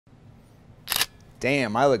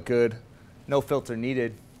Damn, I look good. No filter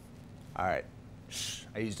needed. All right, shh,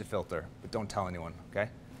 I used a filter, but don't tell anyone, okay?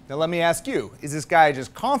 Now let me ask you, is this guy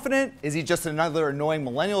just confident? Is he just another annoying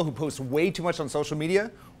millennial who posts way too much on social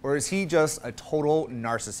media? Or is he just a total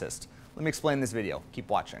narcissist? Let me explain this video. Keep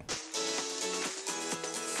watching.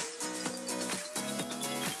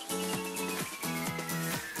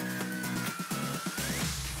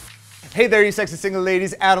 Hey there, you sexy single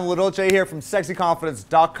ladies. Adam LaDolce here from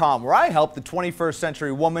sexyconfidence.com, where I help the 21st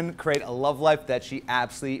century woman create a love life that she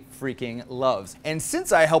absolutely freaking loves. And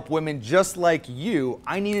since I help women just like you,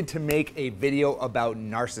 I needed to make a video about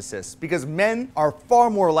narcissists, because men are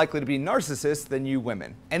far more likely to be narcissists than you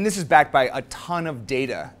women. And this is backed by a ton of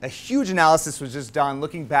data. A huge analysis was just done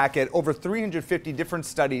looking back at over 350 different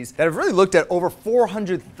studies that have really looked at over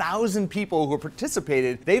 400,000 people who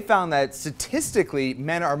participated. They found that statistically,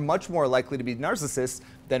 men are much more likely to be narcissists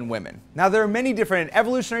than women. Now, there are many different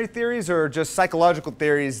evolutionary theories or just psychological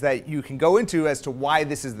theories that you can go into as to why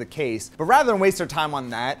this is the case. But rather than waste our time on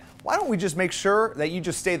that, why don't we just make sure that you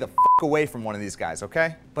just stay the f away from one of these guys,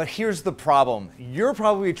 okay? But here's the problem. You're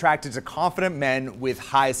probably attracted to confident men with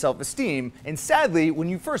high self-esteem, and sadly, when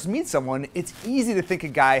you first meet someone, it's easy to think a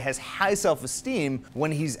guy has high self-esteem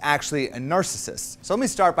when he's actually a narcissist. So let me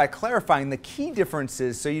start by clarifying the key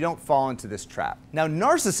differences so you don't fall into this trap. Now,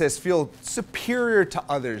 narcissists feel superior to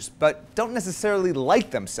others, but don't necessarily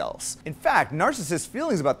like themselves. In fact, narcissists'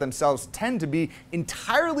 feelings about themselves tend to be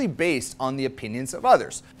entirely based on the opinions of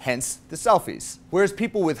others, hence the selfies. Whereas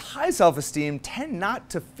people with high self-esteem tend not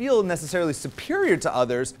to feel necessarily superior to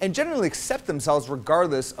others and generally accept themselves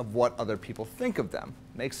regardless of what other people think of them.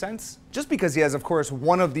 Make sense? Just because he has, of course,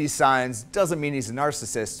 one of these signs doesn't mean he's a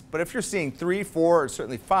narcissist, but if you're seeing 3, 4, or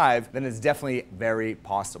certainly 5, then it's definitely very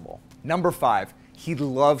possible. Number 5, he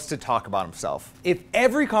loves to talk about himself. If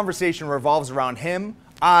every conversation revolves around him,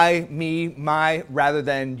 I, me, my, rather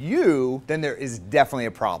than you, then there is definitely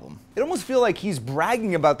a problem. It almost feels like he's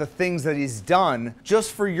bragging about the things that he's done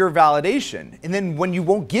just for your validation. And then when you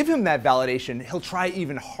won't give him that validation, he'll try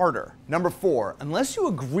even harder. Number 4, unless you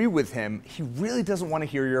agree with him, he really doesn't want to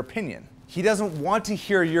hear your opinion. He doesn't want to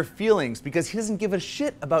hear your feelings because he doesn't give a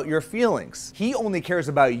shit about your feelings. He only cares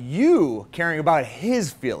about you caring about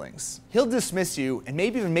his feelings. He'll dismiss you and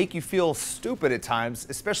maybe even make you feel stupid at times,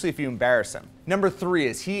 especially if you embarrass him. Number 3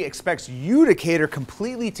 is he expects you to cater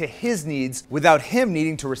completely to his needs without him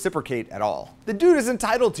needing to reciprocate at all. The dude is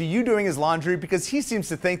entitled to you doing his laundry because he seems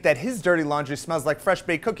to think that his dirty laundry smells like fresh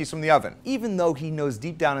baked cookies from the oven, even though he knows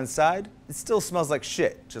deep down inside it still smells like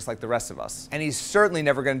shit, just like the rest of us. And he's certainly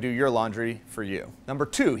never gonna do your laundry for you. Number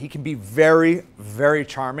 2, he can be very, very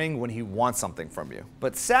charming when he wants something from you.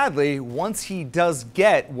 But sadly, once he does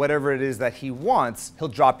get whatever it is that he wants, he'll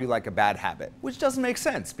drop you like a bad habit, which doesn't make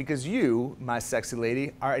sense because you, my sexy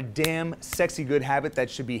lady, are a damn sexy good habit that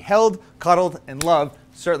should be held, cuddled, and loved,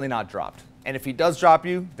 certainly not dropped. And if he does drop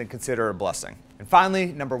you, then consider it a blessing. And finally,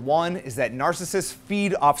 number 1 is that narcissists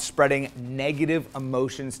feed off spreading negative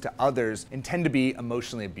emotions to others and tend to be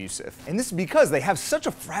emotionally abusive. And this is because they have such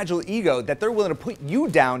a fragile ego that they're willing to put you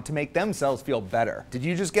down to make themselves feel better. Did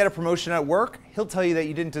you just get a promotion at work? He'll tell you that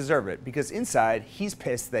you didn't deserve it because inside, he's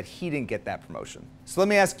pissed that he didn't get that promotion. So let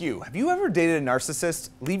me ask you, have you ever dated a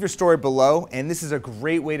narcissist? Leave your story below, and this is a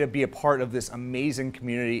great way to be a part of this amazing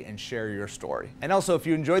community and share your story. And also, if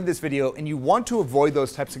you enjoyed this video and you want to avoid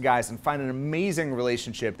those types of guys and find an amazing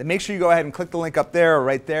relationship, then make sure you go ahead and click the link up there or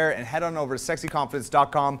right there and head on over to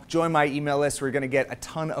sexyconfidence.com. Join my email list where you're gonna get a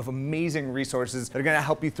ton of amazing resources that are gonna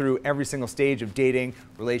help you through every single stage of dating,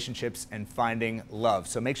 relationships, and finding love.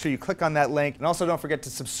 So make sure you click on that link. And also don't forget to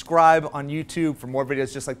subscribe on YouTube for more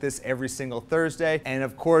videos just like this every single Thursday. And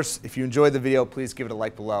of course, if you enjoyed the video, please give it a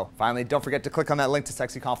like below. Finally, don't forget to click on that link to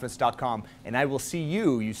sexyconfidence.com. And I will see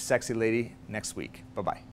you, you sexy lady, next week. Bye-bye.